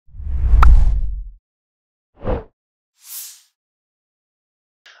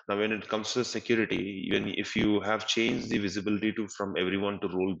Now, when it comes to security, even if you have changed the visibility to from everyone to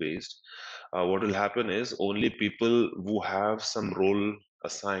role based, what will happen is only people who have some role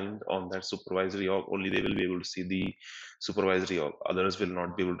assigned on that supervisory org, only they will be able to see the supervisory org. Others will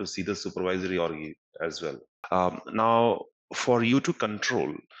not be able to see the supervisory org as well. Now, for you to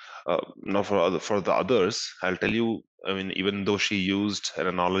control, now for the others, I'll tell you. I mean, even though she used an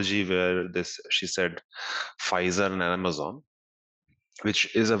analogy where she said Pfizer and Amazon,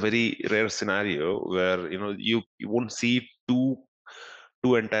 which is a very rare scenario where you won't see two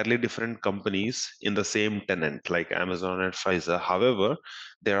entirely different companies in the same tenant like Amazon and Pfizer. However,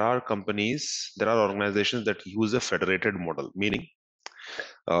 there are organizations that use a federated model, meaning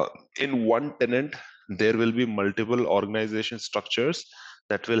uh, in one tenant there will be multiple organization structures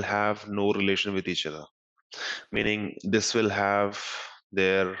that will have no relation with each other, meaning this will have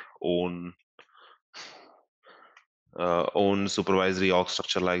their own supervisory org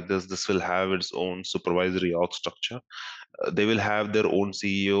structure. Like this will have its own supervisory org structure. They will have their own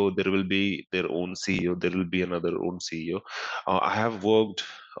CEO, there will be their own CEO, there will be another own CEO. I have worked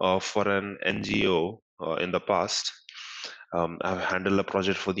for an NGO in the past. I've handled a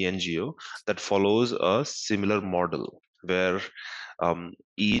project for the NGO that follows a similar model where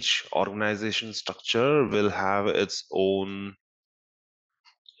each organization structure will have its own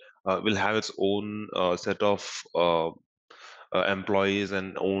set of employees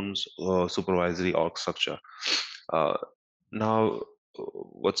and owns supervisory org structure. Uh, now,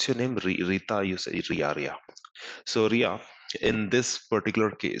 what's your name? Rita, you say Ria, Ria. So Ria, in this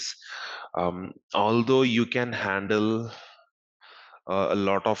particular case, although you can handle a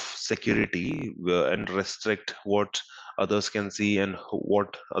lot of security and restrict what others can see and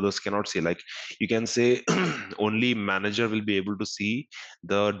what others cannot see, like you can say only manager will be able to see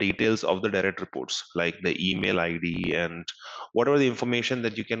the details of the direct reports, like the email ID and whatever the information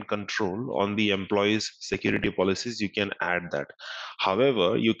that you can control on the employees security policies, you can add that.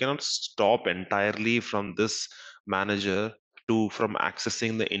 However, you cannot stop entirely from this manager from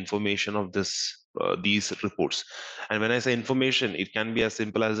accessing the information of these reports. And when I say information, it can be as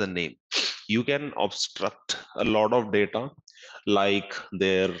simple as a name. You can obstruct a lot of data, like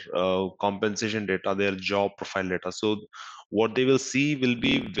their compensation data, their job profile data. So what they will see will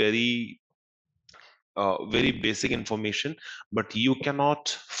be very basic information, but you cannot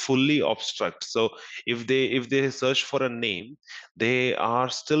fully obstruct. So if they search for a name, they are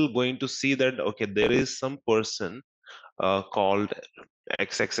still going to see that, okay, there is some person called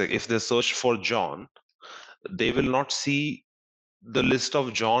XXX. If they search for John, they will not see the list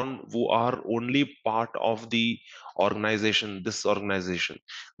of John who are only part of this organization.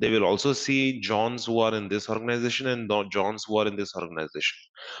 They will also see Johns who are in this organization and not Johns who are in this organization.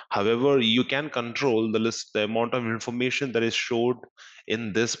 However, you can control the amount of information that is showed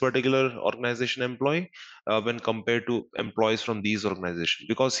in this particular organization employee when compared to employees from these organizations,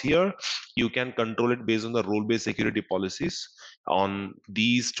 because here you can control it based on the role-based security policies. On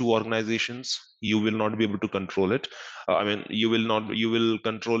these two organizations, you will not be able to control it. I mean, you will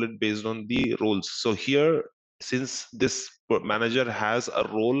control it based on the roles. So here, since this manager has a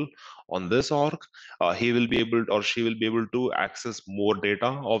role on this org, he will be able or she will be able to access more data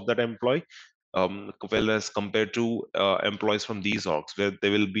of that employee, well as compared to employees from these orgs, where they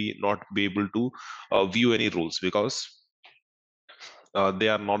will be not be able to view any rules because they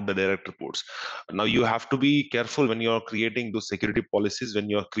are not the direct reports. Now you have to be careful when you are creating those security policies. When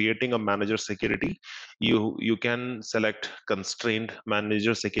you are creating a manager security, you can select constrained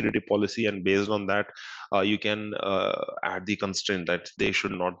manager security policy, and based on that you can add the constraint that they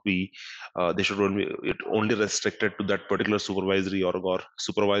should only restricted to that particular supervisory org or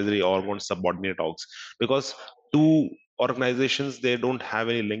supervisory org on subordinate orgs, because two organizations, they don't have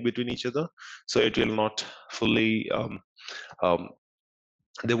any link between each other, so it will not fully um,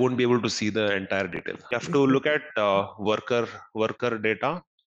 they won't be able to see the entire detail. You have to look at worker data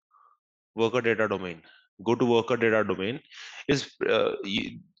domain. Go to worker data domain is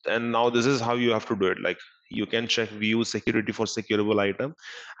and now this is how you have to do it. Like, you can check view security for secureable item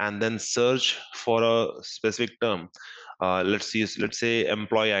and then search for a specific term. Let's say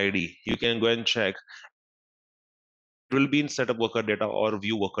employee ID. You can go and check. It will be in setup worker data or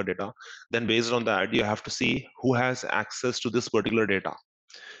view worker data. Then based on that, you have to see who has access to this particular data,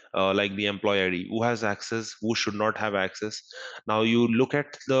 like the employee ID, who has access, who should not have access. Now you look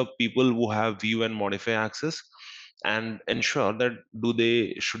at the people who have view and modify access and ensure that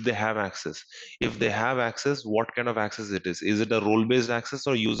should they have access. If they have access, what kind of access it is it a role based access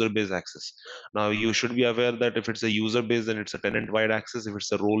or user based access? Now you should be aware that if it's a user based, then it's a tenant wide access. If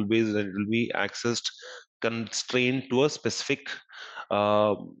it's a role based, then it will be accessed constrained to a specific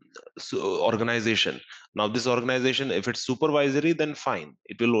uh, organization. Now this organization, if it's supervisory, then fine,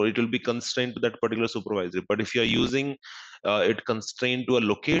 it will be constrained to that particular supervisory. But if you are using it constrained to a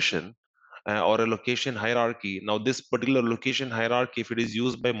location, or a location hierarchy. Now this particular location hierarchy, if it is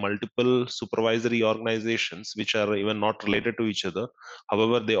used by multiple supervisory organizations which are even not related to each other,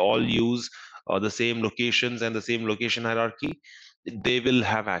 however they all use the same locations and the same location hierarchy, they will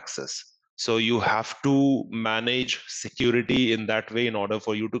have access. So you have to manage security in that way in order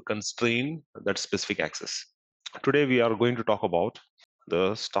for you to constrain that specific access. Today we are going to talk about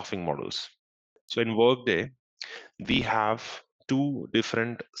the staffing models. So in Workday, we have two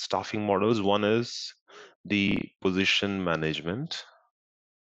different staffing models. One is the position management,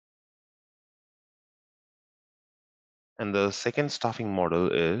 and the second staffing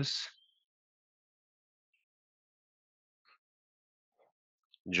model is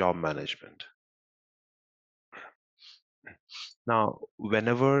job management. Now,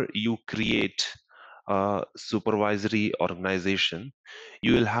 whenever you create a supervisory organization,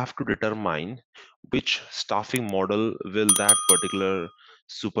 you will have to determine which staffing model will that particular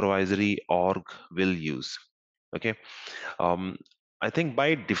supervisory org will use. Okay. um, I think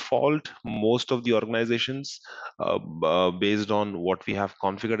by default, most of the organizations, based on what we have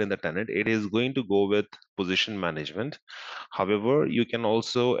configured in the tenant, it is going to go with position management. However, you can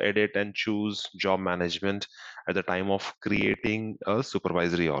also edit and choose job management at the time of creating a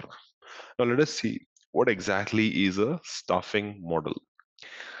supervisory org. Now let us see what exactly is a staffing model.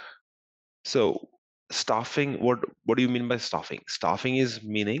 So staffing, what do you mean by staffing? Staffing is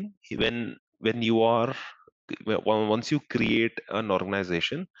meaning when you are once you create an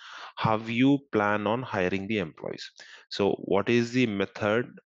organization, how you plan on hiring the employees. So what is the method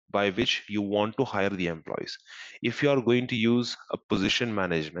by which you want to hire the employees? If you are going to use a position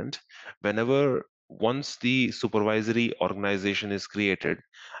management, whenever once the supervisory organization is created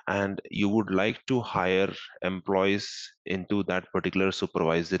and you would like to hire employees into that particular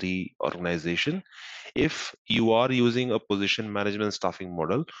supervisory organization, if you are using a position management staffing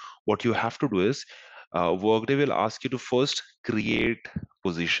model, what you have to do is Workday will ask you to first create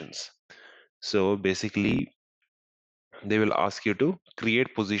positions. So basically, they will ask you to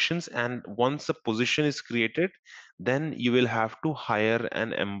create positions, and once a position is created, then you will have to hire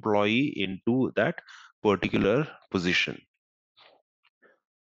an employee into that particular position.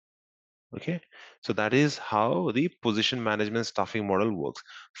 Okay, so that is how the position management staffing model works.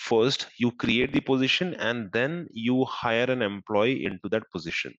 First, you create the position, and then you hire an employee into that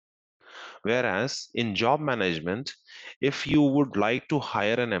position. Whereas in job management, if you would like to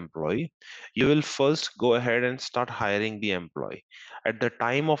hire an employee, you will first go ahead and start hiring the employee. At the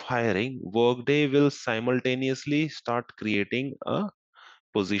time of hiring, Workday will simultaneously start creating a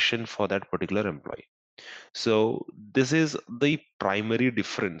position for that particular employee. So this is the primary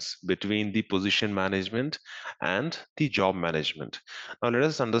difference between the position management and the job management. Now let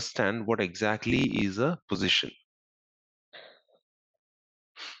us understand what exactly is a position.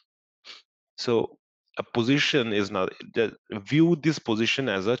 So a position is not, view this position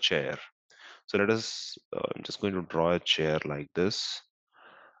as a chair. So let us, I'm just going to draw a chair like this.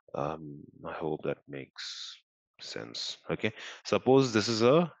 I hope that makes sense. Okay. Suppose this is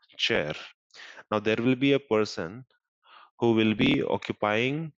a chair. Now there will be a person who will be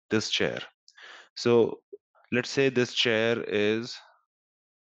occupying this chair. So let's say this chair is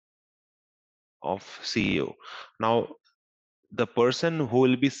of CEO. Now the person who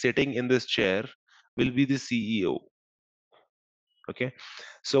will be sitting in this chair will be the CEO. Okay,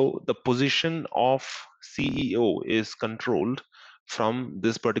 so the position of CEO is controlled from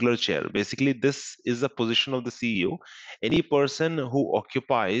this particular chair. Basically, this is the position of the CEO. Any person who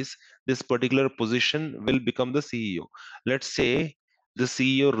occupies this particular position will become the CEO. Let's say the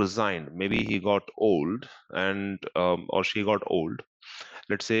CEO resigned, maybe he got old, and or she got old.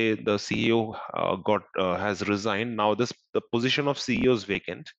 Let's say the CEO got has resigned. Now this the position of CEO is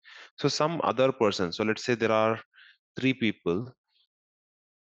vacant, so some other person, so let's say there are three people,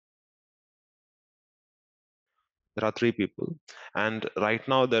 and right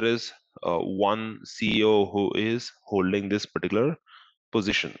now there is one CEO who is holding this particular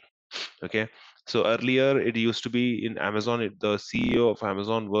position. Okay, so earlier it used to be in Amazon, the CEO of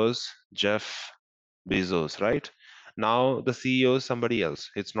Amazon was Jeff Bezos, right? Now the CEO is somebody else,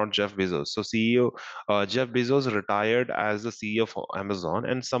 it's not Jeff Bezos. So CEO Jeff Bezos retired as the CEO of Amazon,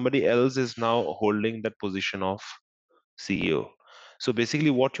 and somebody else is now holding that position of CEO. So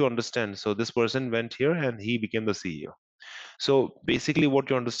basically what you understand, so this person went here and he became the CEO. So basically what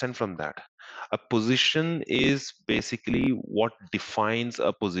you understand from that, A position is basically what defines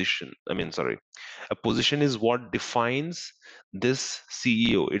a position. A position is what defines this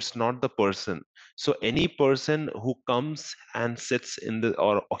CEO. It's not the person. So any person who comes and sits in the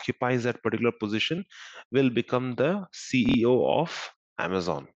or occupies that particular position will become the CEO of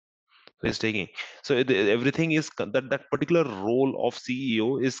Amazon. So he's taking. So everything is that particular role of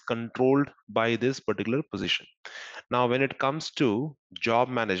CEO is controlled by this particular position. Now, when it comes to job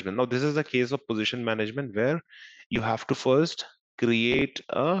management, now this is a case of position management where you have to first create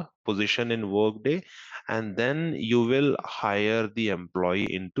a position in Workday, and then you will hire the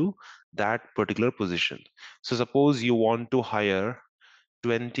employee into that particular position. So suppose you want to hire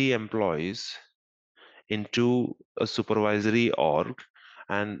 20 employees into a supervisory org,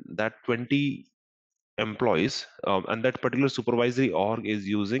 and that 20 employees and that particular supervisory org is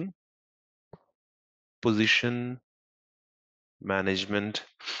using position management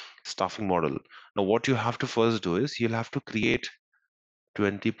staffing model. Now, what you have to first do is you'll have to create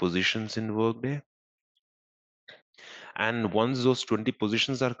 20 positions in Workday. And once those 20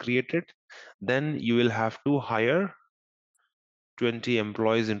 positions are created, then you will have to hire 20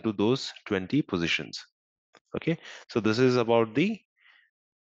 employees into those 20 positions. Okay, so this is about the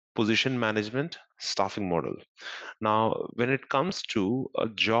position management staffing model. Now, when it comes to a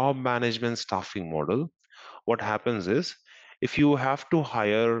job management staffing model, what happens is if you have to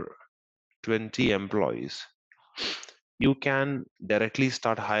hire 20 employees, you can directly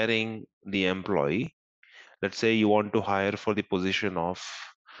start hiring the employee. Let's say you want to hire for the position of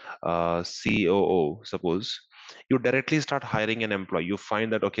COO, suppose. You directly start hiring an employee. You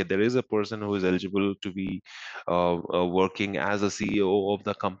find that, okay, there is a person who is eligible to be working as a CEO of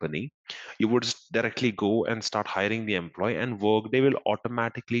the company. You would directly go and start hiring the employee, and Workday will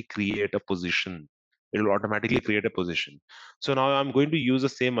automatically create a position. It will automatically create a position. So now I'm going to use the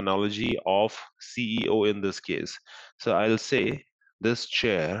same analogy of CEO in this case. So I'll say this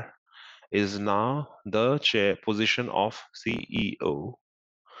chair is now the chair position of CEO,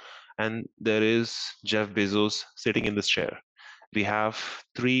 and there is Jeff Bezos sitting in this chair. We have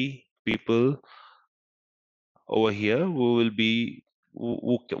three people over here who will be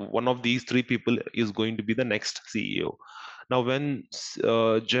one of these three people is going to be the next CEO. Now, when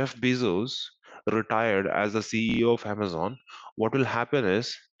Jeff Bezos retired as the CEO of Amazon, what will happen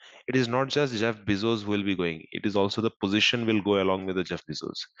is it is not just Jeff Bezos who will be going, it is also the position will go along with the Jeff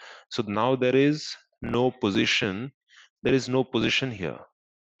Bezos. So now there is no position here,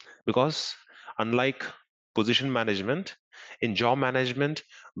 because unlike position management, in job management,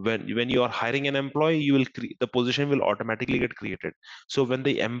 when you are hiring an employee, the position will automatically get created. So when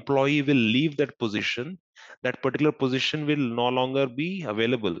the employee will leave that position, that particular position will no longer be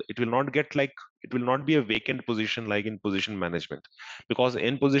available. It will not be a vacant position like in position management, because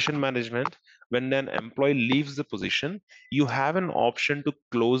in position management, when an employee leaves the position, you have an option to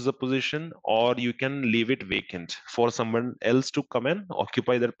close the position, or you can leave it vacant for someone else to come and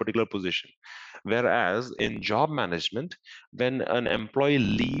occupy that particular position. Whereas in job management, when an employee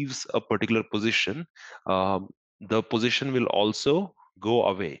leaves a particular position, the position will also go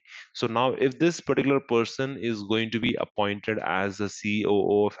away. So now if this particular person is going to be appointed as the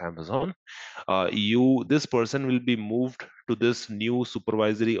COO of Amazon, this person will be moved to this new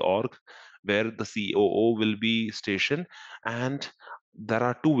supervisory org where the COO will be stationed. And there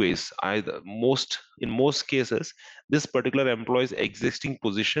are two ways. Either most in most cases, this particular employee's existing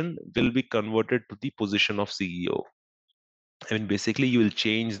position will be converted to the position of CEO. I mean, basically, you will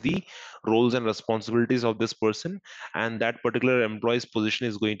change the roles and responsibilities of this person, and that particular employee's position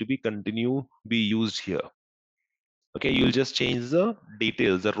is going to be used here. Okay, you'll just change the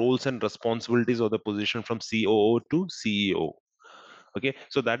details, the roles and responsibilities of the position from COO to CEO. Okay,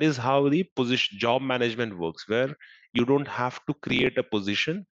 so that is how the position job management works, where you don't have to create a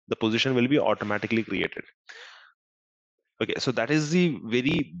position; the position will be automatically created. Okay, so that is the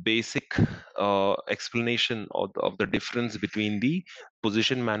very basic explanation of the difference between the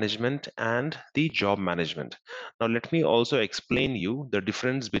position management and the job management. Now, let me also explain you the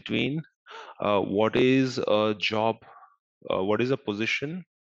difference between what is a job, what is a position,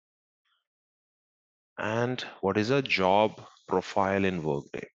 and what is a job profile in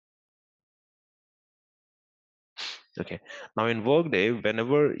Workday. Okay, now in Workday,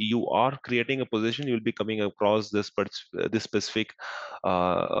 whenever you are creating a position, you'll be coming across this specific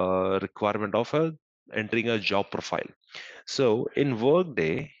requirement of entering a job profile. So in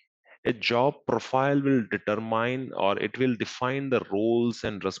Workday, a job profile will determine, or it will define, the roles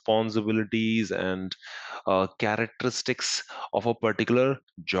and responsibilities and characteristics of a particular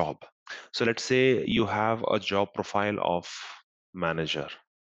job. So let's say you have a job profile of manager.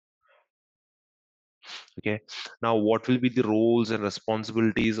 Okay, now what will be the roles and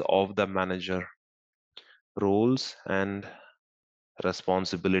responsibilities of the manager? Roles and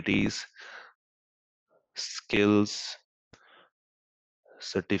responsibilities, skills,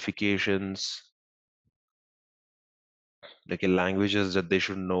 certifications, okay, languages that they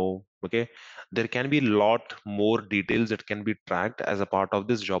should know. Okay, there can be a lot more details that can be tracked as a part of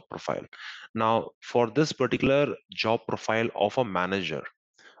this job profile. Now for this particular job profile of a manager,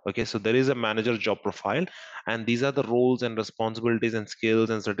 okay, so there is a manager job profile, and these are the roles and responsibilities and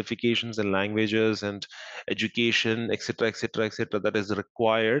skills and certifications and languages and education, etc., etc., etc., that is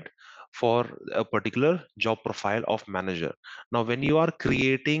required for a particular job profile of manager. Now when you are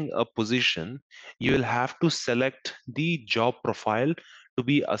creating a position, you will have to select the job profile to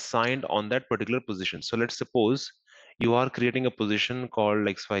be assigned on that particular position. So let's suppose you are creating a position called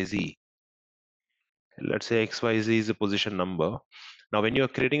XYZ. Let's say XYZ is a position number. Now, when you're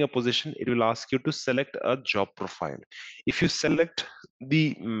creating a position, it will ask you to select a job profile. If you select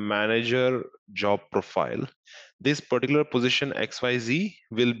the manager job profile, this particular position XYZ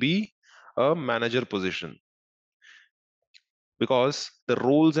will be a manager position, because the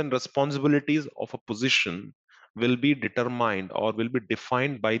roles and responsibilities of a position will be determined or will be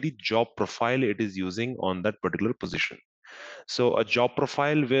defined by the job profile it is using on that particular position. So a job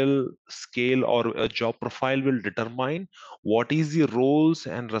profile will scale, or a job profile will determine what is the roles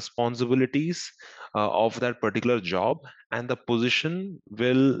and responsibilities of that particular job, and the position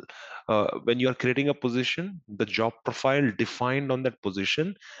will, when you are creating a position, the job profile defined on that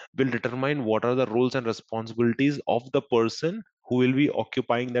position will determine what are the roles and responsibilities of the person who will be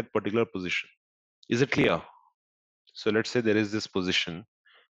occupying that particular position. Is it clear? So let's say there is this position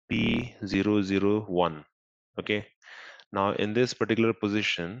P001. Okay. Now in this particular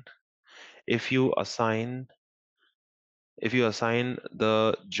position, if you assign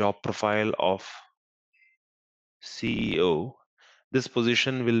the job profile of CEO, this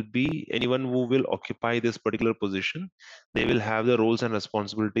position will be anyone who will occupy this particular position, they will have the roles and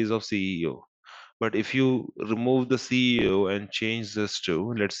responsibilities of CEO. But if you remove the CEO and change this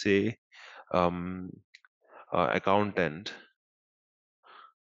to, let's say, um, accountant,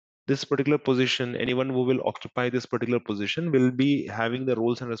 this particular position, anyone who will occupy this particular position will be having the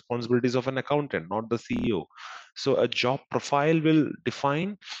roles and responsibilities of an accountant, not the CEO. So a job profile will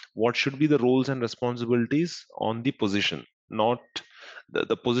define what should be the roles and responsibilities on the position, not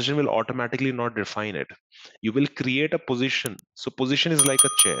the position will automatically not define it. You will create a position. So position is like a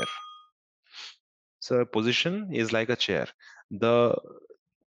chair. So a position is like a chair. The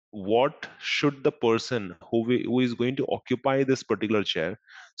what should the person who is going to occupy this particular chair,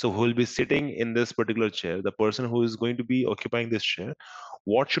 so who will be sitting in this particular chair, the person who is going to be occupying this chair,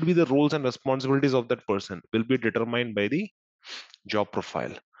 what should be the roles and responsibilities of that person will be determined by the job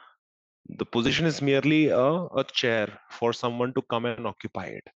profile. The position is merely a chair for someone to come and occupy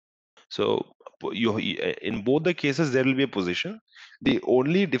it. So in both the cases there will be a position. The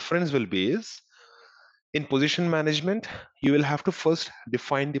only difference will be is, in position management you will have to first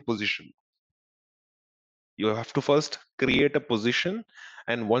define the position. You have to first create a position,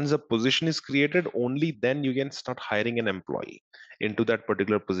 and once a position is created, only then you can start hiring an employee into that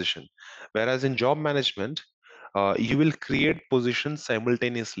particular position. Whereas in job management, you will create positions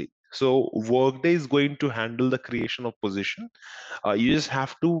simultaneously. So Workday is going to handle the creation of position. You just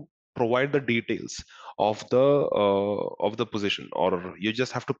have to provide the details of the position, or you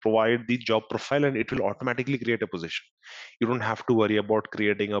just have to provide the job profile and it will automatically create a position. You don't have to worry about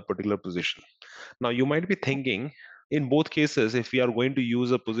creating a particular position. Now, you might be thinking, in both cases, if we are going to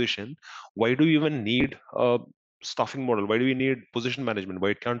use a position, why do we even need a staffing model? Why do we need position management?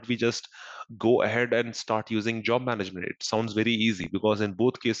 Why can't we just go ahead and start using job management? It sounds very easy, because in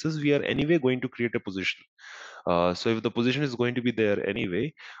both cases, we are anyway going to create a position. So if the position is going to be there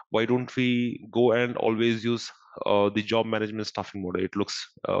anyway, why don't we go and always use the job management staffing model? It looks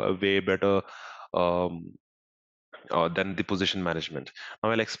way better um, than the position management.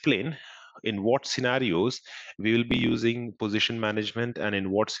 Now I'll explain in what scenarios we will be using position management and in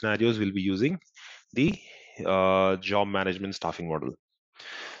what scenarios we'll be using the job management staffing model.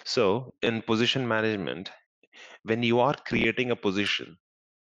 So in position management, when you are creating a position,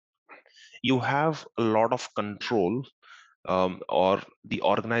 you have a lot of control, or the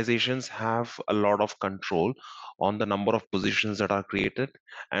organizations have a lot of control on the number of positions that are created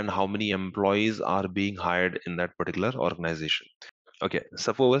and how many employees are being hired in that particular organization. Okay,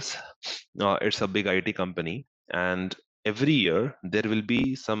 suppose it's a big IT company, and every year there will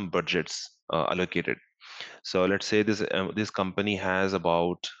be some budgets allocated. So let's say this company has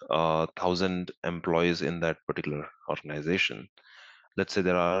about 1,000 employees in that particular organization. Let's say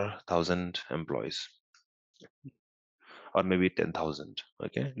there are 1,000 employees. or maybe 10,000.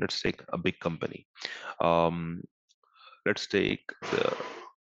 Okay, let's take a big company. Um, let's take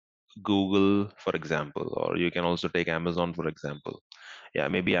Google, for example, or you can also take Amazon, for example. Yeah,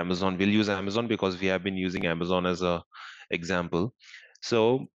 maybe Amazon. We'll use Amazon because we have been using Amazon as a example.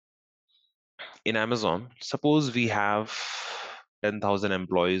 So in Amazon, suppose we have 10,000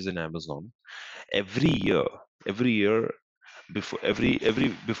 employees in Amazon. Every year, every year,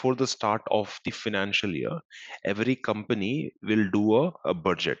 every before the start of the financial year, every company will do a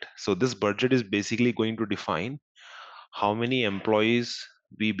budget. So this budget is basically going to define how many employees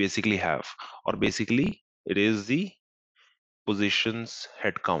we basically have, or basically it is the positions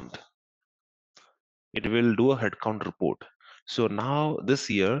headcount. It will do a headcount report. So now this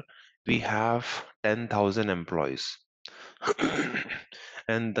year we have 10,000 employees.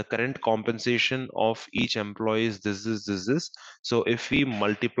 And the current compensation of each employee is this. So if we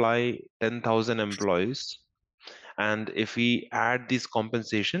multiply 10,000 employees, and if we add this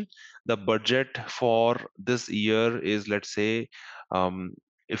compensation, the budget for this year is, let's say, um,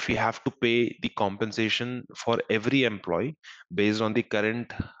 if we have to pay the compensation for every employee based on the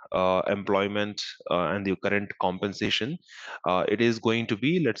current employment and the current compensation, it is going to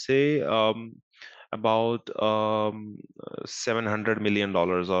be, let's say, about $700 million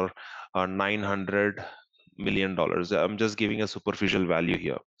or $900 million. I'm just giving a superficial value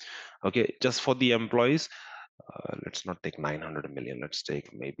here. Okay, just for the employees. Let's not take 900 million. Let's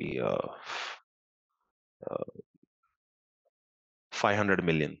take maybe 500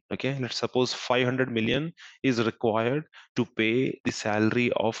 million. Okay, let's suppose 500 million is required to pay the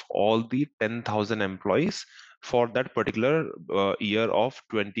salary of all the 10,000 employees for that particular year of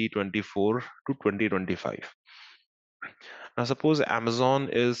 2024 to 2025. Now, suppose Amazon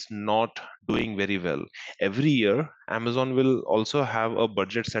is not doing very well. Every year, Amazon will also have a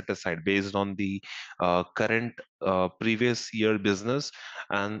budget set aside based on the current previous year business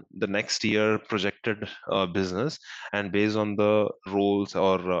and the next year projected business, and based on the roles,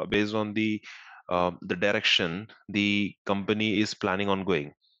 or based on the direction the company is planning on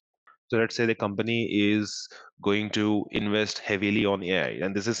going. So let's say the company is going to invest heavily on AI,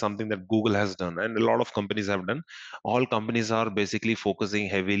 and this is something that Google has done, and a lot of companies have done. All companies are basically focusing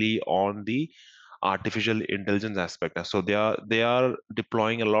heavily on the artificial intelligence aspect. So they are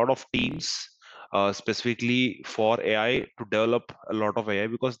deploying a lot of teams specifically for AI, to develop a lot of AI,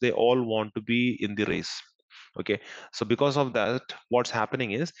 because they all want to be in the race. Okay, so because of that, what's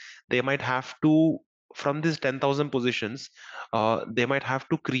happening is they might have to, from these 10,000 positions, they might have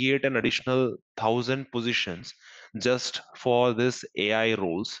to create an additional 1,000 positions just for this AI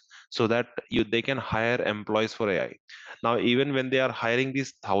roles, so that they can hire employees for AI. Now, even when they are hiring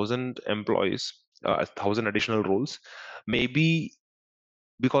these 1,000 employees, 1,000 additional roles, maybe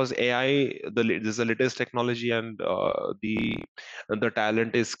because AI, this is the latest technology, and the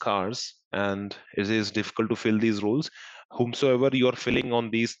talent is scarce, and it is difficult to fill these roles. Whomsoever you are filling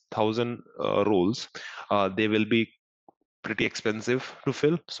on these 1,000 roles, they will be pretty expensive to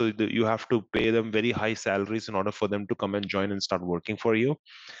fill. So you have to pay them very high salaries in order for them to come and join and start working for you.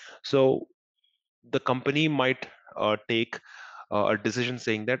 So the company might take a decision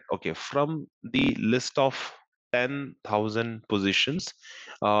saying that, okay, from the list of 10,000 positions,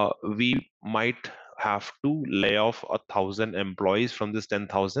 we might have to lay off 1,000 employees from this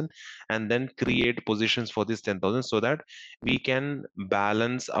 10,000, and then create positions for this 10,000, so that we can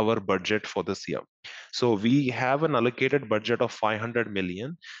balance our budget for this year. So we have an allocated budget of 500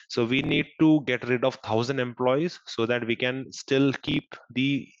 million. So we need to get rid of 1,000 employees so that we can still keep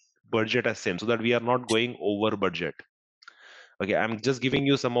the budget as same, so that we are not going over budget. Okay, I'm just giving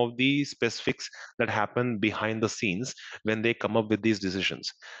you some of the specifics that happen behind the scenes when they come up with these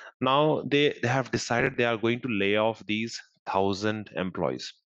decisions. Now they have decided they are going to lay off these 1,000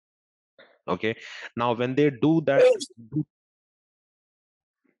 employees. Okay, now when they do that,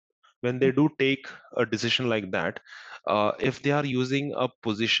 when they do take a decision like that, if they are using a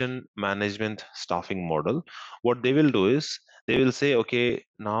position management staffing model, what they will do is they will say, okay,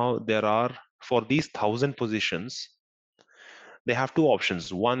 now there are, for these 1,000 positions, they have two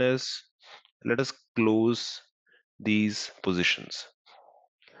options. One is, let us close these positions.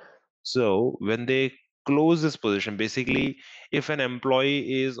 So when they close this position, basically, if an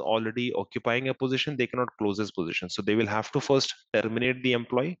employee is already occupying a position, they cannot close this position. So they will have to first terminate the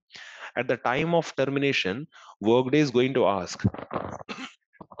employee. At the time of termination, Workday is going to ask,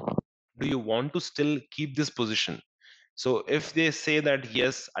 do you want to still keep this position? So if they say that,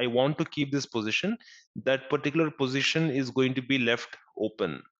 yes, I want to keep this position, that particular position is going to be left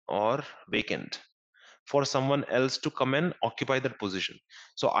open or vacant. for someone else to come and occupy that position.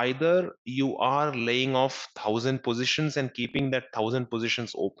 So either you are laying off 1,000 positions and keeping that 1,000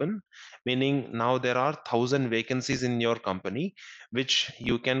 positions open, meaning now there are 1,000 vacancies in your company which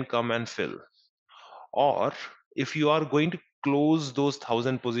you can come and fill. Or if you are going to close those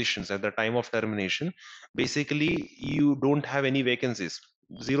 1,000 positions at the time of termination, basically you don't have any vacancies,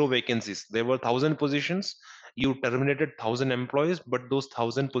 zero vacancies. There were 1,000 positions, you terminated 1,000 employees, but those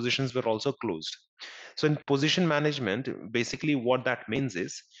 1,000 positions were also closed. So in position management, basically what that means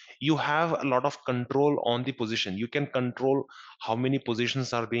is you have a lot of control on the position. You can control how many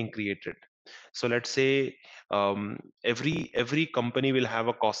positions are being created. So let's say every company will have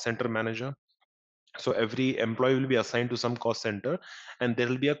a cost center manager. So every employee will be assigned to some cost center, and there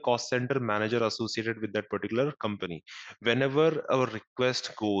will be a cost center manager associated with that particular company. Whenever a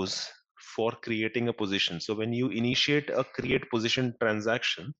request goes for creating a position, so when you initiate a create position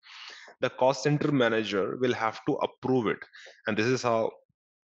transaction, the cost center manager will have to approve it. And this is how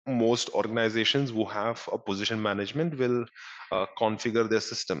most organizations who have a position management will configure their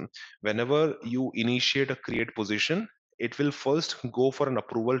system. Whenever you initiate a create position, it will first go for an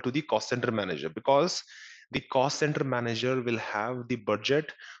approval to the cost center manager, because the cost center manager will have the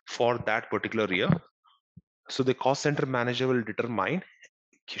budget for that particular year. So the cost center manager will determine,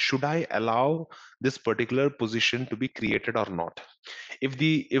 should I allow this particular position to be created or not. If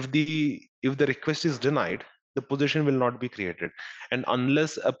the request is denied, the position will not be created. And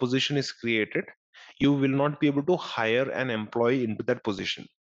unless a position is created, you will not be able to hire an employee into that position.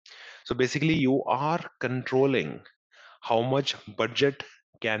 So basically you are controlling how much budget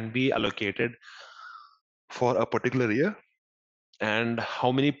can be allocated for a particular year, and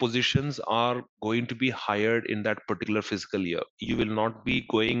how many positions are going to be hired in that particular fiscal year. You will not be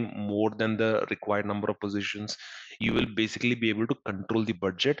going more than the required number of positions. You will basically be able to control the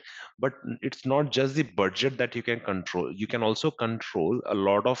budget. But it's not just the budget that you can control. You can also control a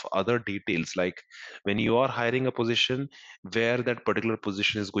lot of other details, like when you are hiring a position, where that particular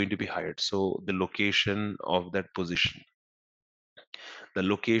position is going to be hired. So the location of that position, the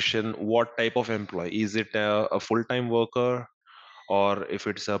location, what type of employee, is it a full-time worker, or if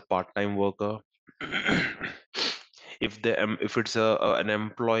it's a part-time worker, if it's an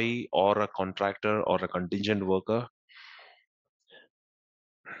employee or a contractor or a contingent worker.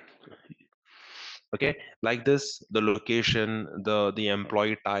 Okay, like this, the location, the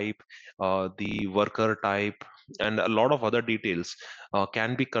employee type, the worker type, and a lot of other details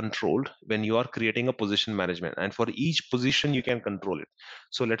can be controlled when you are creating a position management. And for each position you can control it.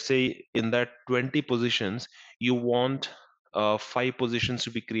 So let's say in that 20 positions, you want 5 positions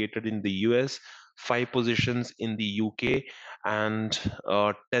to be created in the US, 5 positions in the UK, and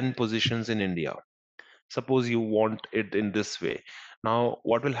 10 positions in India. Suppose you want it in this way. Now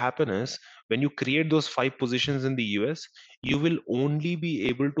what will happen is, when you create those 5 positions in the US, you will only be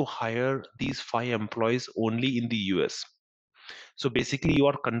able to hire these 5 employees only in the US. So basically you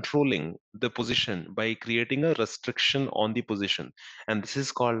are controlling the position by creating a restriction on the position, and this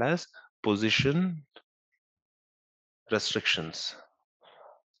is called as position restrictions.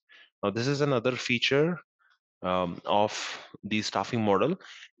 Now this is another feature of the staffing model.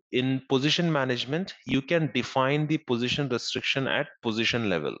 In position management, you can define the position restriction at position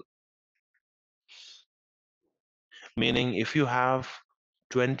level. Meaning, if you have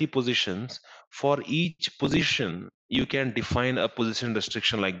 20 positions, for each position, you can define a position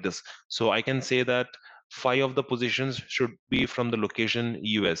restriction like this. So I can say that 5 of the positions should be from the location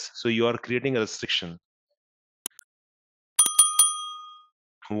US. So you are creating a restriction.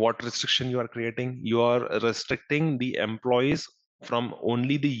 What restriction you are creating? You are restricting the employees from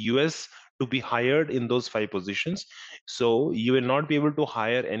only the US to be hired in those 5 positions. So you will not be able to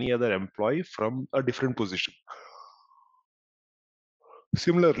hire any other employee from a different position.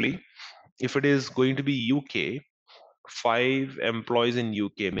 Similarly, if it is going to be UK, 5 employees in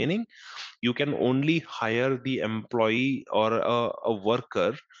UK, meaning you can only hire the employee or a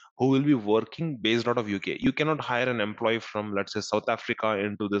worker who will be working based out of UK. You cannot hire an employee from, let's say, South Africa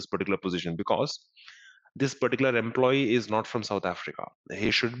into this particular position, because this particular employee is not from South Africa.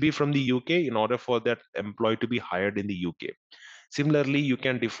 He should be from the UK in order for that employee to be hired in the UK. Similarly, you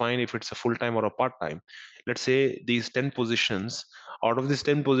can define if it's a full-time or a part-time. Let's say these 10 positions, out of these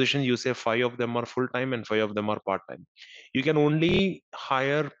 10 positions, you say 5 of them are full-time and 5 of them are part-time. You can only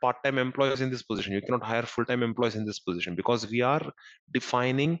hire part-time employees in this position. You cannot hire full-time employees in this position, because we are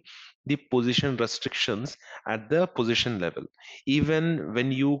defining the position restrictions at the position level. Even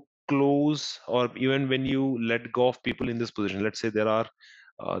when you close, or even when you let go of people in this position, let's say there are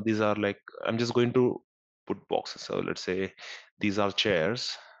these are like, I'm just going to put boxes. So let's say these are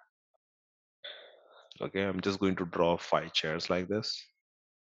chairs. Okay, I'm just going to draw 5 chairs like this.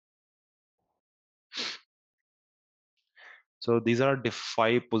 So these are the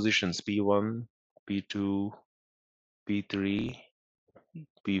 5 positions: P1, P2, P3,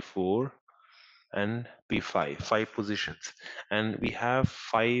 P4, and P5, 5 positions. And we have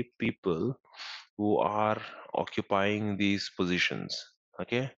 5 people who are occupying these positions.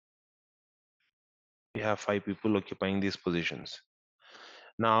 Okay, we have 5 people occupying these positions.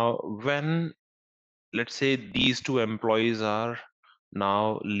 Now, when, let's say, these 2 employees are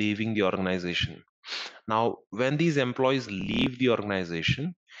now leaving the organization. Now, when these employees leave the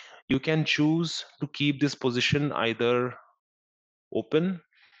organization, you can choose to keep this position either open,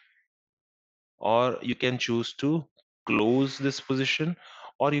 or you can choose to close this position,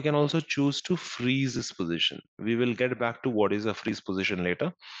 or you can also choose to freeze this position. We will get back to what is a freeze position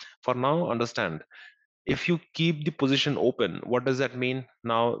later. For now, understand, if you keep the position open, what does that mean?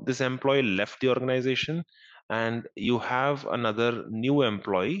 Now this employee left the organization and you have another new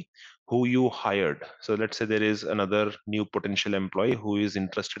employee who you hired. So let's say there is another new potential employee who is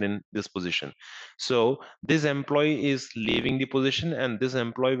interested in this position. So this employee is leaving the position and this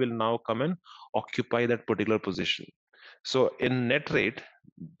employee will now come and occupy that particular position. So in net rate,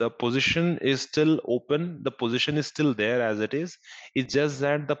 the position is still open, the position is still there as it is. It's just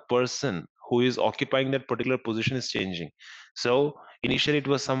that the person who is occupying that particular position is changing. So initially it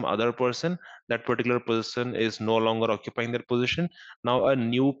was some other person, that particular person is no longer occupying that position. Now a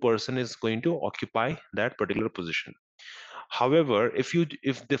new person is going to occupy that particular position. However, if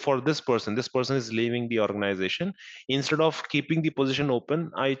for this person is leaving the organization, instead of keeping the position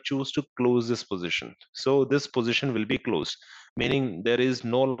open, I choose to close this position. So this position will be closed, meaning there is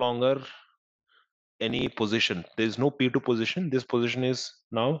no longer any position. There is no P2 position. This position is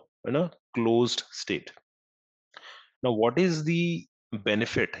now in a closed state. Now, what is the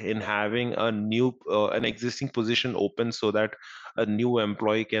benefit in having an existing position open so that a new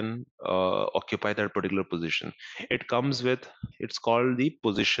employee can occupy that particular position? It comes with, it's called the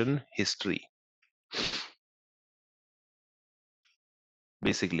position history,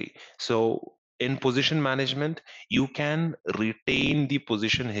 basically. So in position management, you can retain the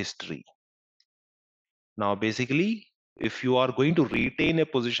position history. Now, basically, if you are going to retain a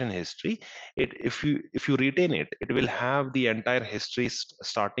position history, if you retain it, it will have the entire history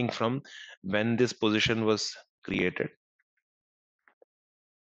starting from when this position was created,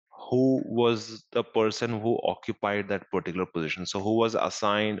 who was the person who occupied that particular position, so who was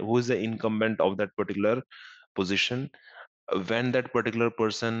assigned, who is the incumbent of that particular position, when that particular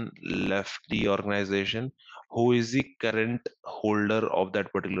person left the organization, who is the current holder of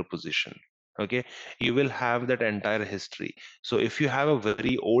that particular position. Okay, you will have that entire history. So if you have a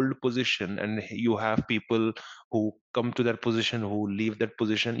very old position and you have people who come to that position, who leave that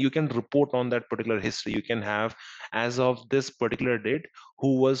position, you can report on that particular history. You can have, as of this particular date,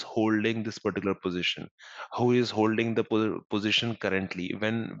 who was holding this particular position, who is holding the position currently,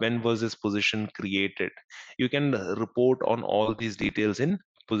 when was this position created. You can report on all these details in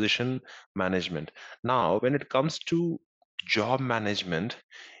position management. Now when it comes to job management,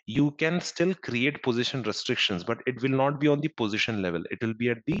 you can still create position restrictions, but it will not be on the position level, it will be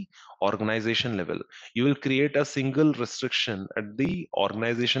at the organization level. You will create a single restriction at the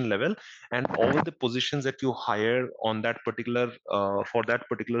organization level, and all the positions that you hire on that particular for that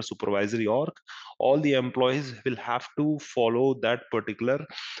particular supervisory org, all the employees will have to follow that particular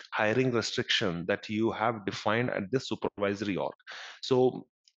hiring restriction that you have defined at the supervisory org. So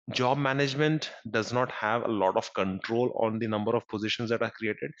job management does not have a lot of control on the number of positions that are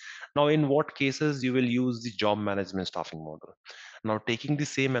created. Now, in what cases you will use the job management staffing model? Now, taking the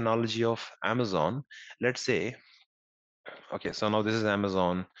same analogy of Amazon, let's say, okay, so now this is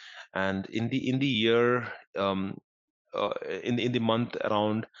Amazon, and in the year, in the month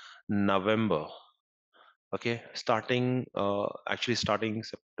around November, okay, starting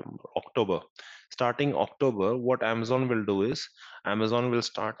September, October, starting October, what Amazon will do is Amazon will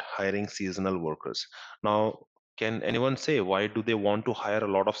start hiring seasonal workers. Now, can anyone say why do they want to hire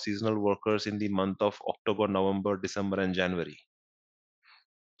a lot of seasonal workers in the month of October, November, December, and January?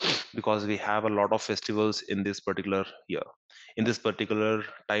 Because we have a lot of festivals in this particular year, in this particular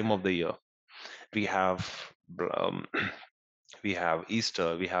time of the year. We have um, we have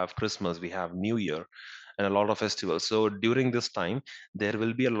Easter, we have Christmas, we have New Year, and a lot of festivals. So during this time, there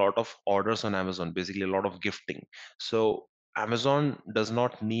will be a lot of orders on Amazon, basically a lot of gifting. So Amazon does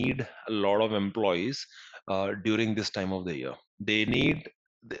not need a lot of employees during this time of the year. They need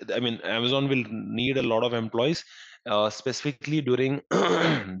I mean, Amazon will need a lot of employees, specifically during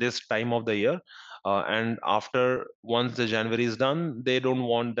this time of the year. And after once the January is done, they don't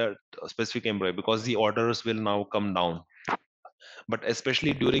want that specific employee because the orders will now come down. But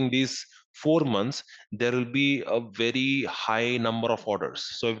especially during these 4 months, there will be a very high number of orders.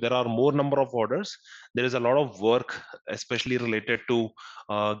 So if there are more number of orders, there is a lot of work, especially related to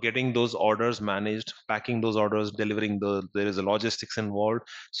getting those orders managed, packing those orders, delivering there is a logistics involved.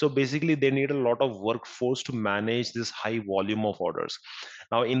 So basically they need a lot of workforce to manage this high volume of orders.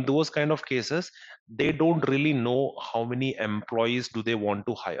 Now in those kind of cases, they don't really know how many employees do they want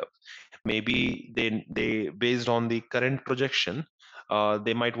to hire. Maybe they based on the current projection,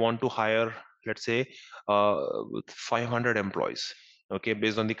 they might want to hire, let's say, uh, 500 employees, okay,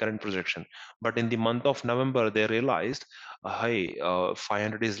 based on the current projection. But in the month of November they realized, hey,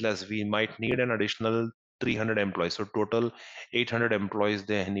 500 is less, we might need an additional 300 employees, so total 800 employees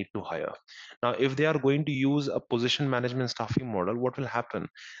they need to hire. Now if they are going to use a position management staffing model, what will happen?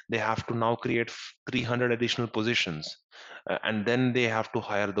 They have to now create 300 additional positions, and then they have to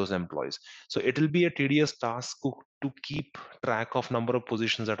hire those employees. So it will be a tedious task to keep track of number of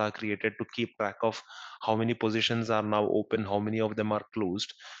positions that are created, to keep track of how many positions are now open, how many of them are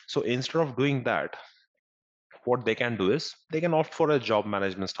closed. So instead of doing that, what they can do is they can opt for a job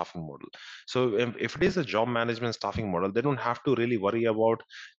management staffing model. So if it is a job management staffing model, they don't have to really worry about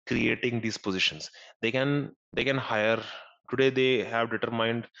creating these positions. They can hire. Today they have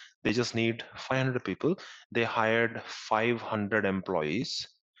determined they just need 500 people. They hired 500 employees.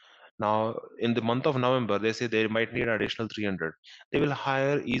 Now, in the month of November, they say they might need additional 300. They will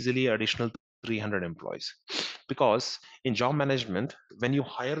hire easily additional 300 employees. Because in job management, when you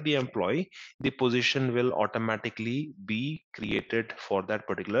hire the employee, the position will automatically be created for that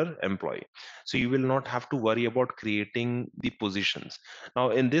particular employee. So you will not have to worry about creating the positions.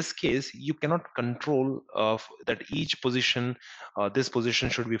 Now, in this case, you cannot control that each position, this position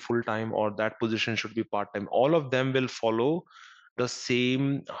should be full time or that position should be part time. All of them will follow the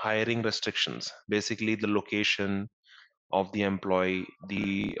same hiring restrictions, basically the location of the employee,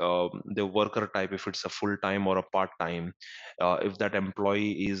 the worker type, if it's a full time or a part time, if that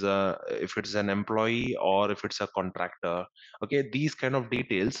employee is a if it's an employee or if it's a contractor. Okay, these kind of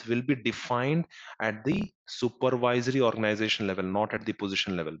details will be defined at the supervisory organization level, not at the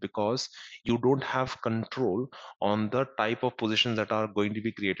position level, because you don't have control on the type of positions that are going to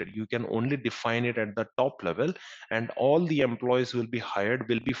be created. You can only define it at the top level, and all the employees will be hired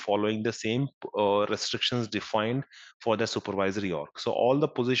will be following the same restrictions defined for the supervisory org. So all the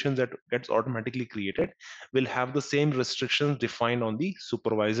positions that gets automatically created will have the same restrictions defined on the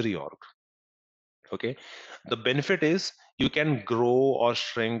supervisory org. Okay, the benefit is you can grow or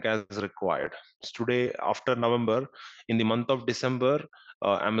shrink as required. Today, after November, in the month of December,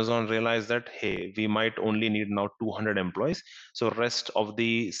 Amazon realized that, hey, we might only need now 200 employees, so rest of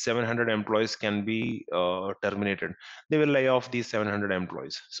the 700 employees can be terminated. They will lay off these 700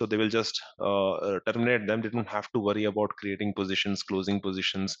 employees, so they will just terminate them. They don't have to worry about creating positions, closing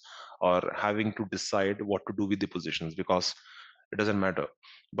positions, or having to decide what to do with the positions, because it doesn't matter.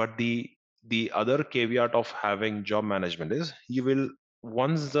 But the other caveat of having job management is, you will,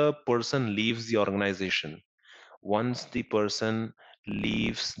 once the person leaves the organization, once the person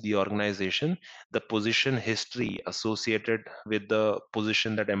leaves the organization, the position history associated with the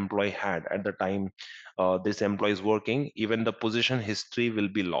position that employee had at the time this employee is working, even the position history will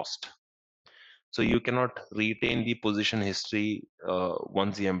be lost. So you cannot retain the position history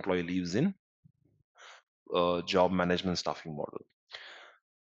once the employee leaves in job management staffing model.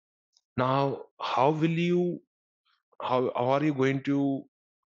 Now, how are you going to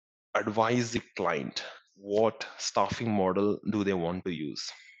advise the client what staffing model do they want to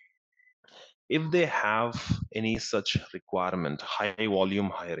use? If they have any such requirement, high volume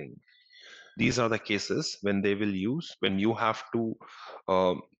hiring, these are the cases when they will use, when you have to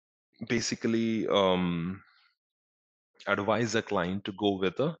uh, basically advise a client to go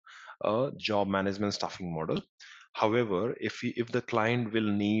with a job management staffing model. However, if the client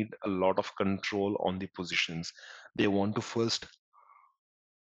will need a lot of control on the positions, they want to first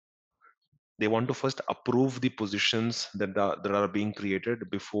approve the positions that are being created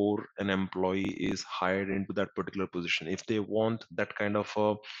before an employee is hired into that particular position. If they want that kind of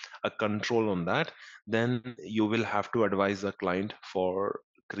a control on that, then you will have to advise the client for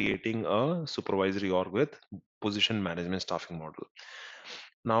creating a supervisory org with position management staffing model.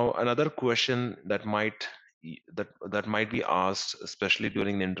 Now another question that might be asked, especially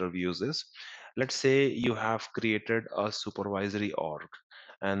during the interviews, is, let's say you have created a supervisory org,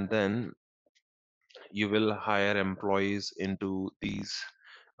 and then you will hire employees into these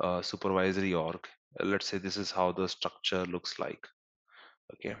supervisory org. Let's say this is how the structure looks like.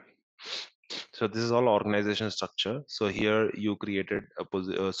 Okay, so this is all organization structure. So here you created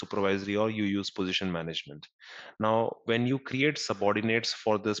a supervisory org, you use position management. Now, when you create subordinates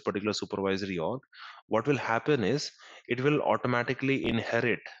for this particular supervisory org, what will happen is it will automatically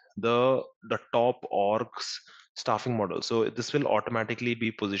inherit the top org's staffing model. So this will automatically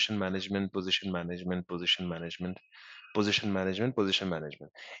be position management, position management, position management, position management, position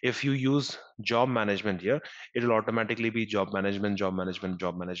management. If you use job management here, it will automatically be job management, job management,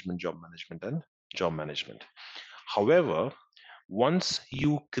 job management, job management, and job management. However, once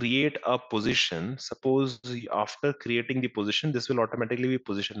you create a position, suppose after creating the position, this will automatically be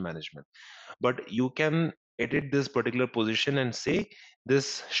position management. But you can edit this particular position and say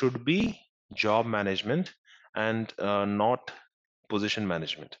this should be job management and not position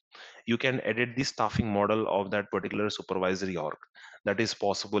management. You can edit the staffing model of that particular supervisory org. That is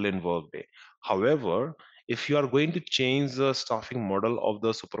possible in Workday. However, if you are going to change the staffing model of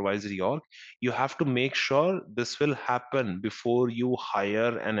the supervisory org, you have to make sure this will happen before you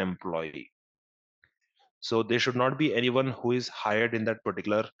hire an employee. So there should not be anyone who is hired in that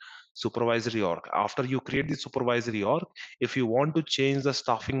particular supervisory org. After you create the supervisory org, if you want to change the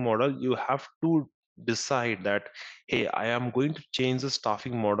staffing model, you have to decide that, hey, I am going to change the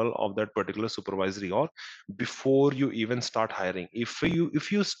staffing model of that particular supervisory org before you even start hiring. If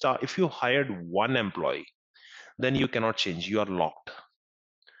you hired one employee, then you cannot change. You are locked.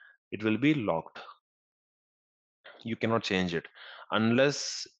 It will be locked. You cannot change it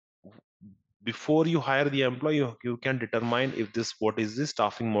unless before you hire the employee, you can determine if this what is the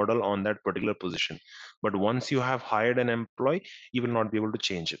staffing model on that particular position. But once you have hired an employee, you will not be able to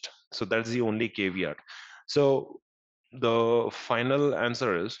change it. So that's the only caveat. So the final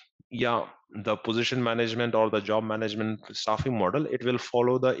answer is, yeah, the position management or the job management staffing model, it will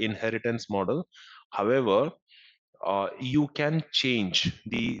follow the inheritance model. However, you can change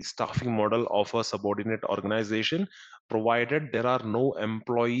the staffing model of a subordinate organization provided there are no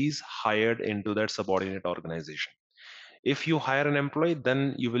employees hired into that subordinate organization. If you hire an employee,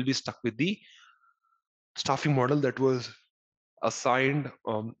 then you will be stuck with the staffing model that was assigned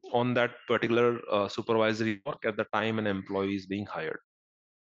on that particular supervisory work at the time an employee is being hired.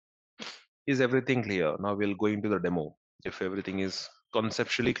 Is everything clear? Now we'll go into the demo. If everything is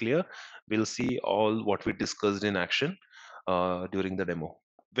conceptually clear, we'll see all what we discussed in action during the demo.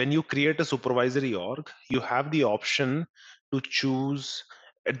 When you create a supervisory org, you have the option to choose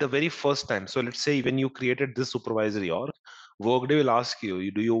at the very first time. So let's say when you created this supervisory org, Workday will ask you,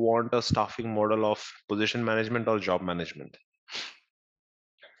 do you want a staffing model of position management or job management?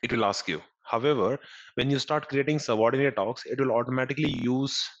 It will ask you. However, when you start creating subordinate orgs, it will automatically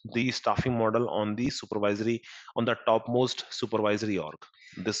use the staffing model on the supervisory, on the topmost supervisory org.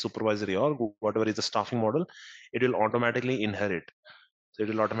 This supervisory org, whatever is the staffing model, it will automatically inherit. So it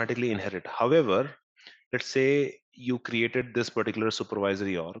will automatically inherit. However, let's say you created this particular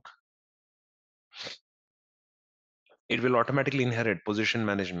supervisory org, it will automatically inherit position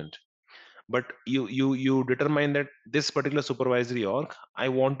management. But you determine that this particular supervisory org, I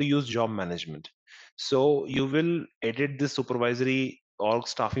want to use job management. So you will edit this supervisory org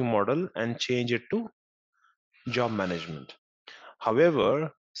staffing model and change it to job management.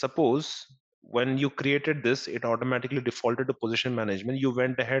 However, suppose when you created this, it automatically defaulted to position management. You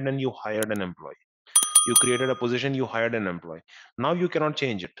went ahead and you hired an employee. You created a position, you hired an employee. Now you cannot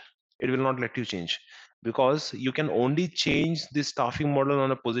change it. It will not let you change, because you can only change the staffing model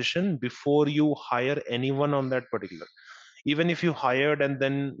on a position before you hire anyone on that particular. Even if you hired and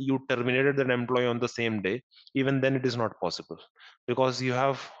then you terminated that employee on the same day, even then it is not possible, because you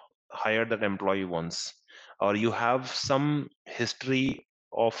have hired that employee once, or you have some history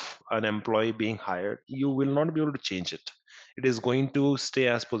of an employee being hired. You will not be able to change it. It is going to stay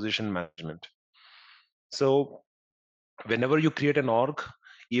as position management. So whenever you create an org,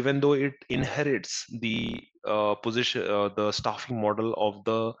 even though it inherits the the staffing model of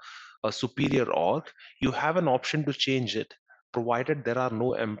the superior org, you have an option to change it, provided there are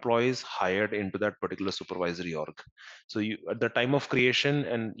no employees hired into that particular supervisory org. So you at the time of creation,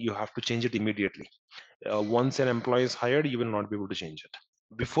 and you have to change it immediately. Once an employee is hired, you will not be able to change it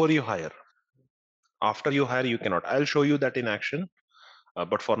before you hire. After you hire, you cannot. I'll show you that in action.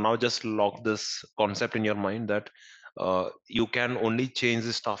 But for now, just lock this concept in your mind that you can only change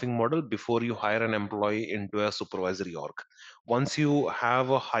the staffing model before you hire an employee into a supervisory org. Once you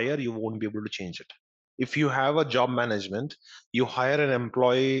have a hire, you won't be able to change it. If you have a job management, you hire an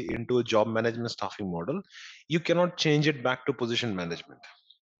employee into a job management staffing model, you cannot change it back to position management.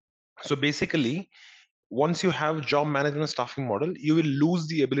 So basically, once you have job management staffing model, you will lose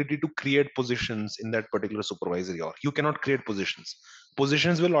the ability to create positions in that particular supervisory org. You cannot create positions.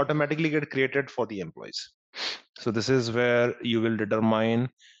 Positions will automatically get created for the employees. So this is where you will determine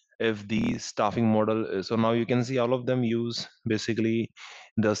if the staffing model is, so now you can see all of them use basically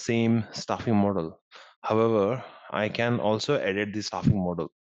the same staffing model. However, I can also edit the staffing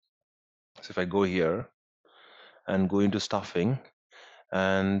model. So if I go here and go into staffing,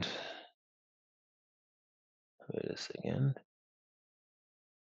 and wait a second,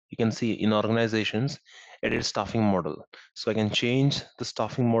 you can see in organizations, edit staffing model. So I can change the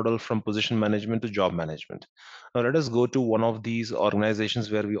staffing model from position management to job management. Now let us go to one of these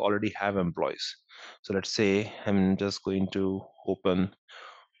organizations where we already have employees. So let's say I'm just going to open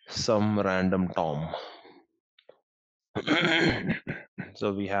some random Tom.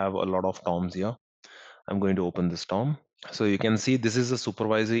 So we have a lot of Toms here. I'm going to open this Tom. So you can see this is a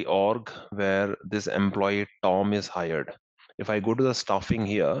supervisory org where this employee Tom is hired. If I go to the staffing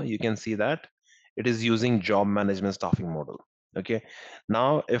here, you can see that it is using job management staffing model. Okay.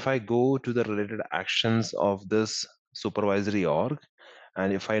 Now, if I go to the related actions of this supervisory org,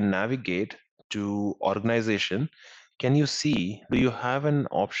 and if I navigate to organization, can you see, do you have an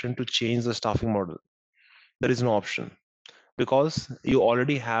option to change the staffing model? There is no option because you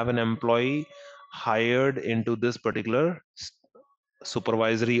already have an employee hired into this particular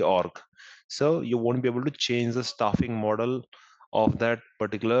supervisory org. So you won't be able to change the staffing model of that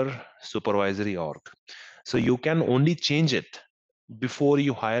particular supervisory org. So you can only change it before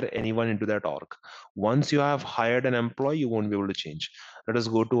you hire anyone into that org. Once you have hired an employee, you won't be able to change. Let us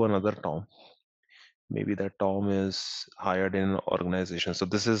go to another Tom. Maybe that Tom is hired in an organization. So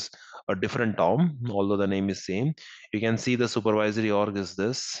this is a different Tom, although the name is same. You can see the supervisory org is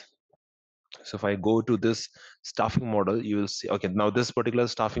this. So if I go to this staffing model, you will see, okay, now this particular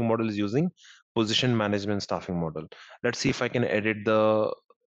staffing model is using position management staffing model. Let's see if I can edit the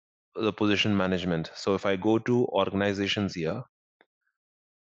position management. So if I go to organizations here,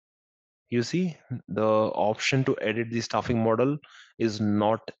 you see the option to edit the staffing model is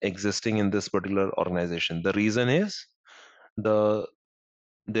not existing in this particular organization. The reason is the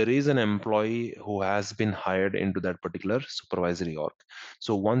there is an employee who has been hired into that particular supervisory org.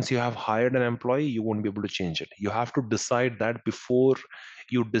 So once you have hired an employee, you won't be able to change it. You have to decide that before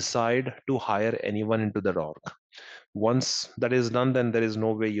you decide to hire anyone into that org. Once that is done, then there is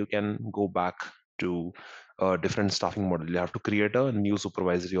no way you can go back to a different staffing model. You have to create a new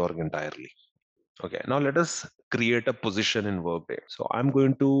supervisory org entirely. Okay, now let us create a position in Workday. So I'm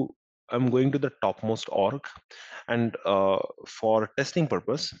going to the topmost org, and for testing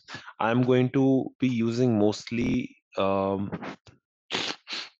purpose, I'm going to be using mostly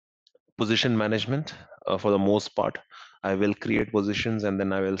position management for the most part. I will create positions and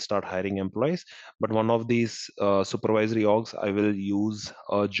then I will start hiring employees. But one of these supervisory orgs, I will use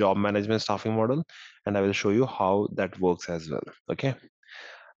a job management staffing model, and I will show you how that works as well. Okay.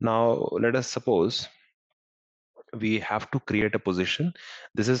 Now let us suppose we have to create a position.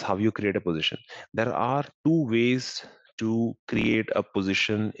 This is how you create a position. There are two ways to create a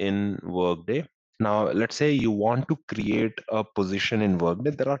position in Workday. Now let's say you want to create a position in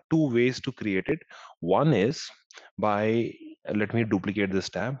Workday. There are two ways to create it. One is by, let me duplicate this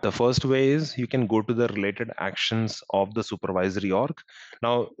tab. The first way is you can go to the related actions of the supervisory org.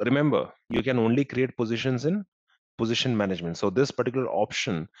 Now remember, you can only create positions in position management. So this particular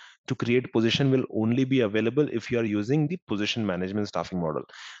option to create position will only be available if you are using the position management staffing model.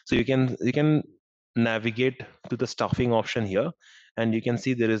 So you can navigate to the staffing option here, and you can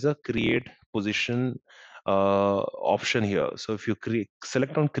see there is a create position option here. So if you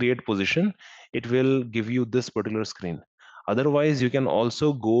select on create position, it will give you this particular screen. Otherwise, you can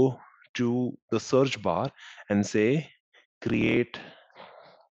also go to the search bar and say create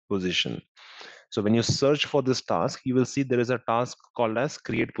position. So when you search for this task, you will see there is a task called as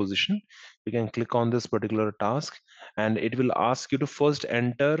create position. You can click on this particular task, and it will ask you to first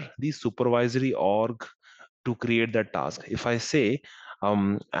enter the supervisory org to create that task. If I say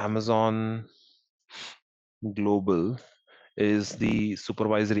Amazon Global is the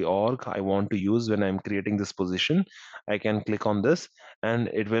supervisory org I want to use when I'm creating this position, I can click on this and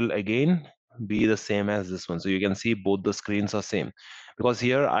it will again be the same as this one. So you can see both the screens are same, because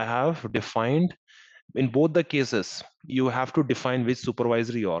here I have defined, in both the cases you have to define which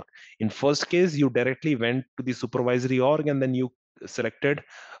supervisory org. In first case, you directly went to the supervisory org and then you selected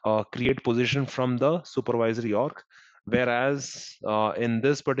create position from the supervisory org, whereas in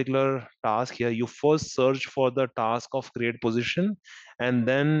this particular task here, you first search for the task of create position and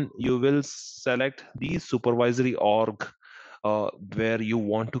then you will select the supervisory org where you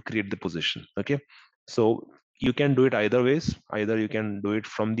want to create the position. Okay. So you can do it either ways. Either you can do it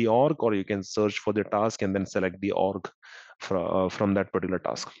from the org, or you can search for the task and then select the org from that particular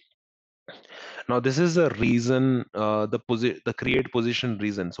task. Now this is the reason, the create position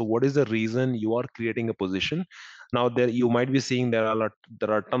reason. So what is the reason you are creating a position? Now there you might be seeing there are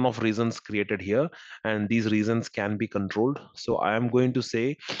a ton of reasons created here, and these reasons can be controlled. So I am going to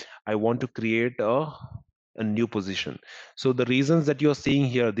say I want to create a new position. So the reasons that you're seeing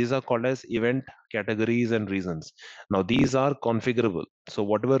here, these are called as event categories and reasons. Now these are configurable. So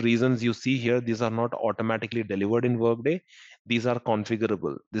whatever reasons you see here, these are not automatically delivered in Workday. These are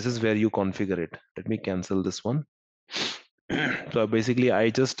configurable. This is where you configure it. Let me cancel this one. So basically I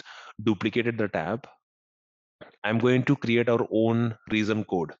just duplicated the tab. I'm going to create our own reason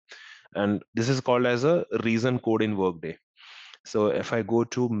code, and this is called as a reason code in Workday. So if I go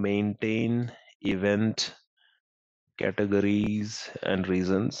to maintain event categories and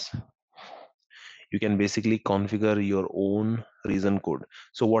reasons, you can basically configure your own reason code.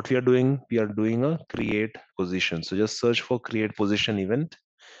 So what we are doing a create position. So just search for create position event.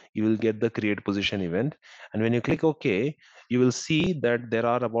 You will get the create position event, and when you click OK, you will see that there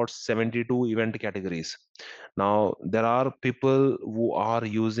are about 72 event categories. Now there are people who are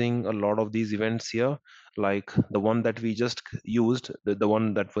using a lot of these events here, like the one that we just used. The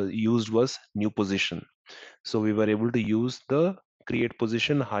one that was used was new position. So we were able to use the create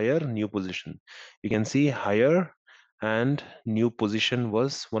position, hire, new position. You can see hire and new position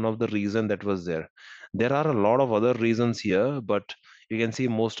was one of the reason that was there. There are a lot of other reasons here, but you can see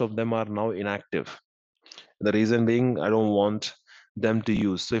most of them are now inactive. The reason being, I don't want them to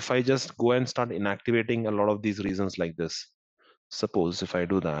use. So if I just go and start inactivating a lot of these reasons like this, suppose if I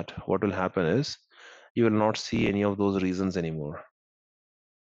do that, what will happen is you will not see any of those reasons anymore.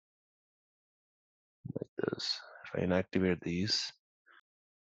 Like this. If I inactivate these,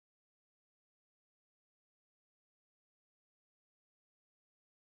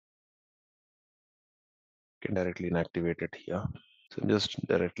 can directly inactivate it here. So I'm just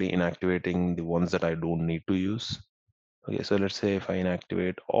directly inactivating the ones that I don't need to use. Okay, so let's say if I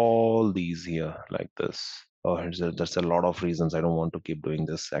inactivate all these here like this. Oh, there's a lot of reasons I don't want to keep doing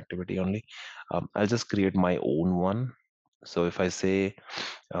this activity only. I'll just create my own one. So if I say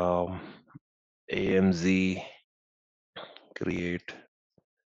AMZ create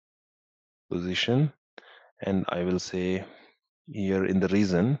position, and I will say here in the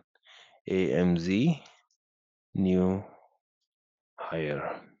reason AMZ new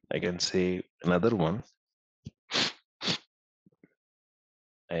hire. I can say another one,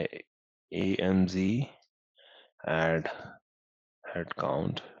 AMZ add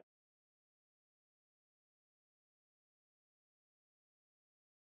headcount.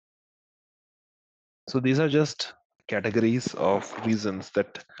 So these are just categories of reasons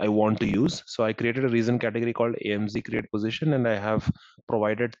that I want to use. So I created a reason category called AMZ create position, and I have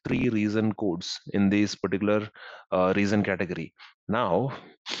provided 3 reason codes in this particular reason category. Now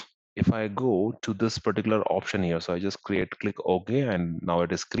if I go to this particular option here, so I just click OK, and now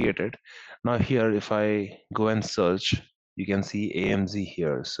it is created. Now here, if I go and search, you can see AMZ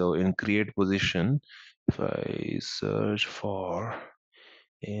here. So in create position, if I search for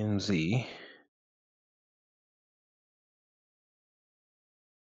AMZ,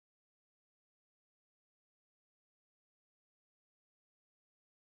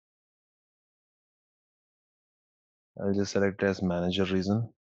 I'll just select as manager reason.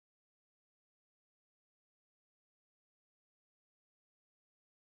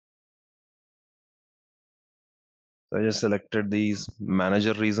 So I just selected these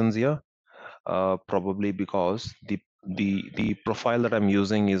manager reasons here, probably because the profile that I'm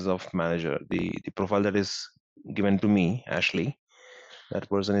using is of manager. The profile that is given to me, Ashley, that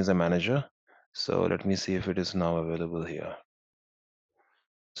person is a manager. So let me see if it is now available here.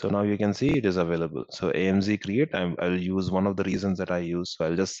 So now you can see it is available. So AMZ create, I'll use one of the reasons that I use. So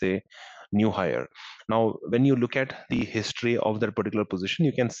I'll just say new hire. Now, when you look at the history of that particular position,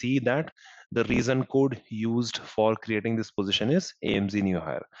 you can see that the reason code used for creating this position is AMZ new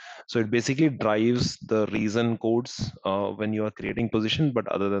hire. So it basically drives the reason codes when you are creating position. But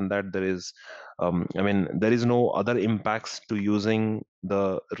other than that, there is no other impacts to using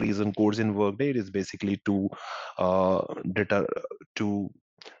the reason codes in Workday. It is basically to deter to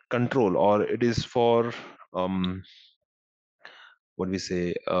control, or it is for what we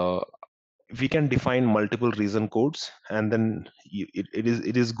say we can define multiple reason codes, and then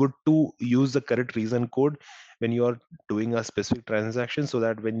it is good to use the correct reason code when you are doing a specific transaction, so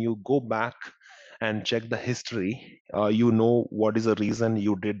that when you go back and check the history, you know what is the reason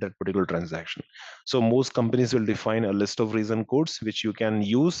you did that particular transaction. So most companies will define a list of reason codes which you can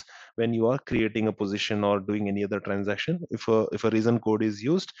use when you are creating a position or doing any other transaction. If a reason code is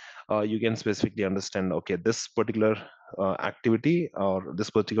used, you can specifically understand, okay, this particular activity or this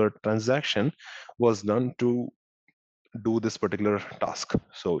particular transaction was done to do this particular task.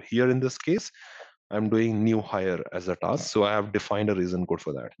 So here in this case, I'm doing new hire as a task, so I have defined a reason code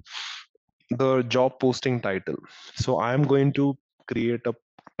for that. The job posting title, so I am going to create a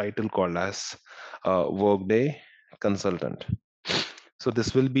title called as Workday Consultant. So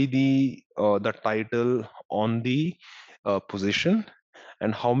this will be the title on the position,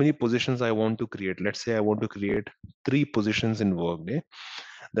 and how many positions I want to create. Let's say I want to create 3 positions in Workday.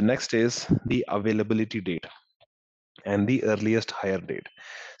 The next is the availability date and the earliest hire date.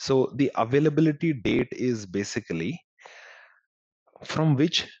 So the availability date is basically from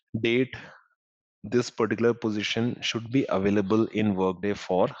which date this particular position should be available in Workday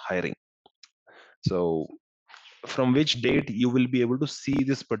for hiring. So from which date you will be able to see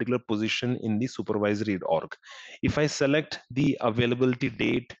this particular position in the supervisory org. If I select the availability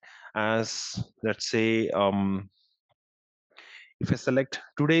date as, let's say, if I select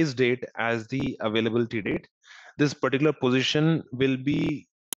today's date as the availability date, this particular position will be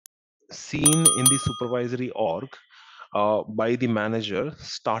seen in the supervisory org by the manager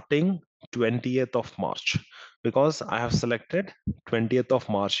starting 20th of March, because I have selected 20th of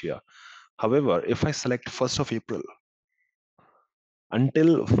March here. However, if I select 1st of April,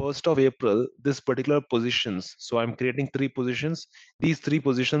 until 1st of April, this particular positions, so I'm creating 3 positions. These 3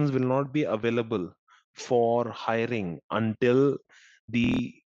 positions will not be available for hiring until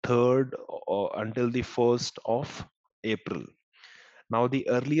the 3rd or until the 1st of April. Now, the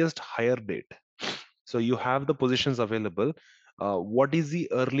earliest hire date. So you have the positions available. What is the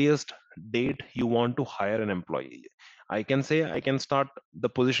earliest date you want to hire an employee? I can say I can start, the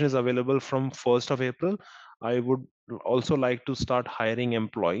position is available from 1st of April. I would also like to start hiring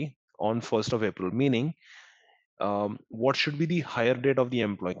employee on 1st of April, meaning what should be the hire date of the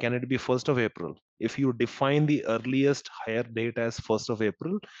employee? Can it be 1st of April? If you define the earliest hire date as 1st of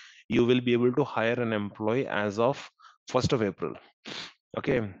April, you will be able to hire an employee as of 1st of April.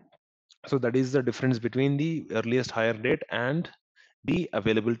 Okay, so that is the difference between the earliest hire date and the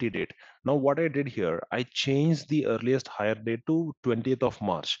availability date. Now, what I did here, I changed the earliest hire date to 20th of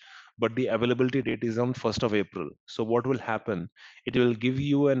March, but the availability date is on 1st of April. So what will happen? It will give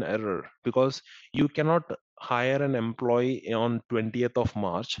you an error because you cannot hire an employee on 20th of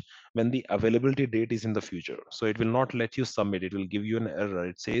March when the availability date is in the future. So it will not let you submit. It will give you an error.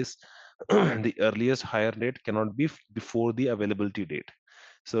 It says the earliest hire date cannot be before the availability date.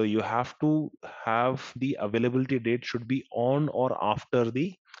 So you have to have the availability date should be on or after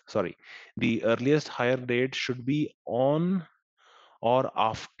the, sorry, the earliest hire date should be on or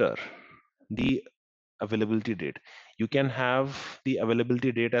after the availability date. You can have the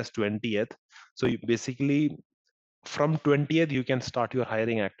availability date as 20th. So you basically, from 20th you can start your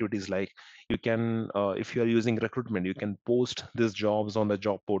hiring activities. Like you can, if you are using recruitment, you can post these jobs on the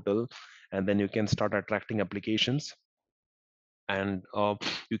job portal, and then you can start attracting applications. And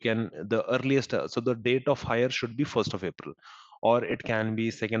you can, the earliest, so the date of hire should be 1st of April, or it can be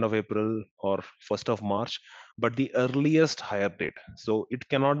 2nd of April or 1st of March, but the earliest hire date, so it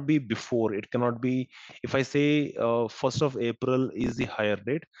cannot be before, it cannot be, if I say 1st of April is the hire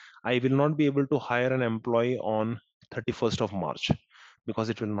date, I will not be able to hire an employee on 31st of March, because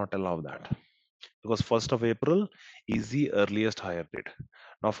it will not allow that, because 1st of April is the earliest hire date.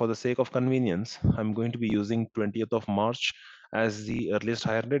 Now, for the sake of convenience, I'm going to be using 20th of March as the earliest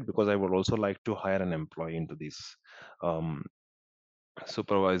hire date, because I would also like to hire an employee into these um,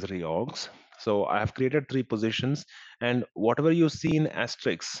 supervisory orgs. So I have created 3 positions, and whatever you see in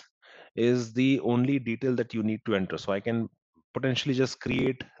asterisks is the only detail that you need to enter. So I can potentially just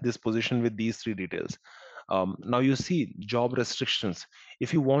create this position with these 3 details. Now you see job restrictions.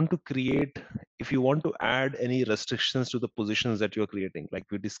 If you want to create, if you want to add any restrictions to the positions that you're creating, like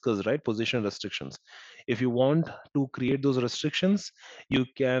we discussed, right, position restrictions, if you want to create those restrictions, you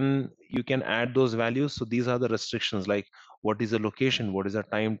can add those values. So these are the restrictions, like what is the location, what is the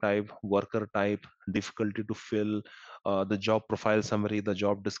time type, worker type, difficulty to fill, the job profile summary, the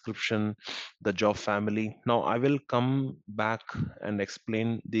job description, the job family. Now I will come back and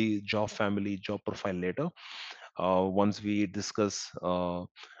explain the job family, job profile later, once we discuss,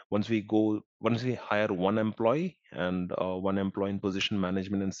 once we hire one employee and one employee in position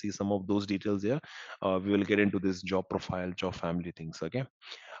management and see some of those details here, we will get into this job profile, job family things. Okay,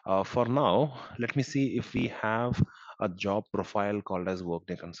 for now, let me see if we have a job profile called as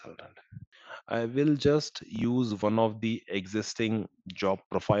Workday Consultant. I will just use one of the existing job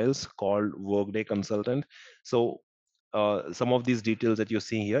profiles called Workday Consultant. So some of these details that you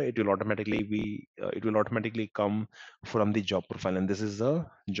see here, it will automatically come from the job profile, and this is the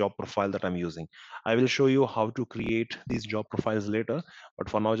job profile that I'm using. I will show you how to create these job profiles later, but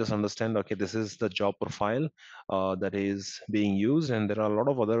for now, just understand. Okay, this is the job profile that is being used, and there are a lot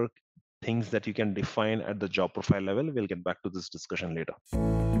of other things that you can define at the job profile level. We'll get back to this discussion later.